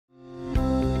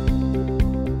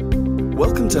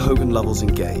Welcome to Hogan Lovells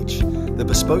Engage, the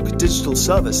bespoke digital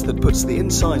service that puts the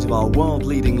insight of our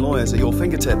world-leading lawyers at your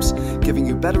fingertips, giving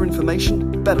you better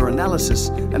information, better analysis,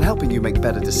 and helping you make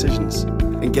better decisions.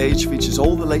 Engage features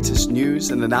all the latest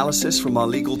news and analysis from our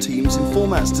legal teams in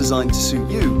formats designed to suit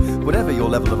you, whatever your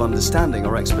level of understanding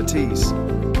or expertise.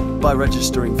 By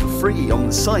registering for free on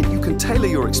the site, you can tailor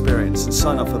your experience and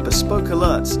sign up for bespoke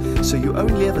alerts so you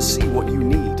only ever see what you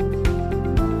need.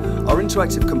 Our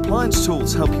interactive compliance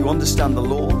tools help you understand the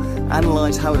law,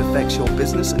 analyze how it affects your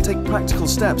business, and take practical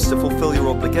steps to fulfill your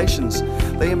obligations.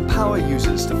 They empower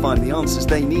users to find the answers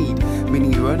they need,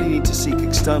 meaning you only need to seek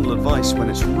external advice when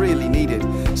it's really needed,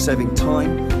 saving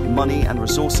time, money, and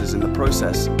resources in the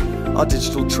process. Our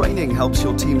digital training helps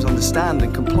your teams understand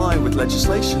and comply with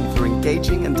legislation through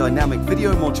engaging and dynamic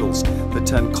video modules that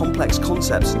turn complex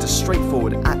concepts into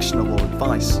straightforward, actionable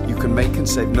advice. You can make and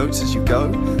save notes as you go,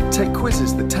 take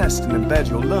quizzes that test and embed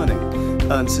your learning,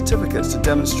 earn certificates to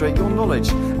demonstrate your knowledge,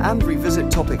 and revisit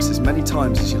topics as many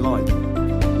times as you like.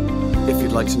 If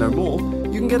you'd like to know more,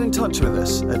 you can get in touch with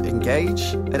us at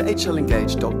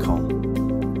engage@hlengage.com.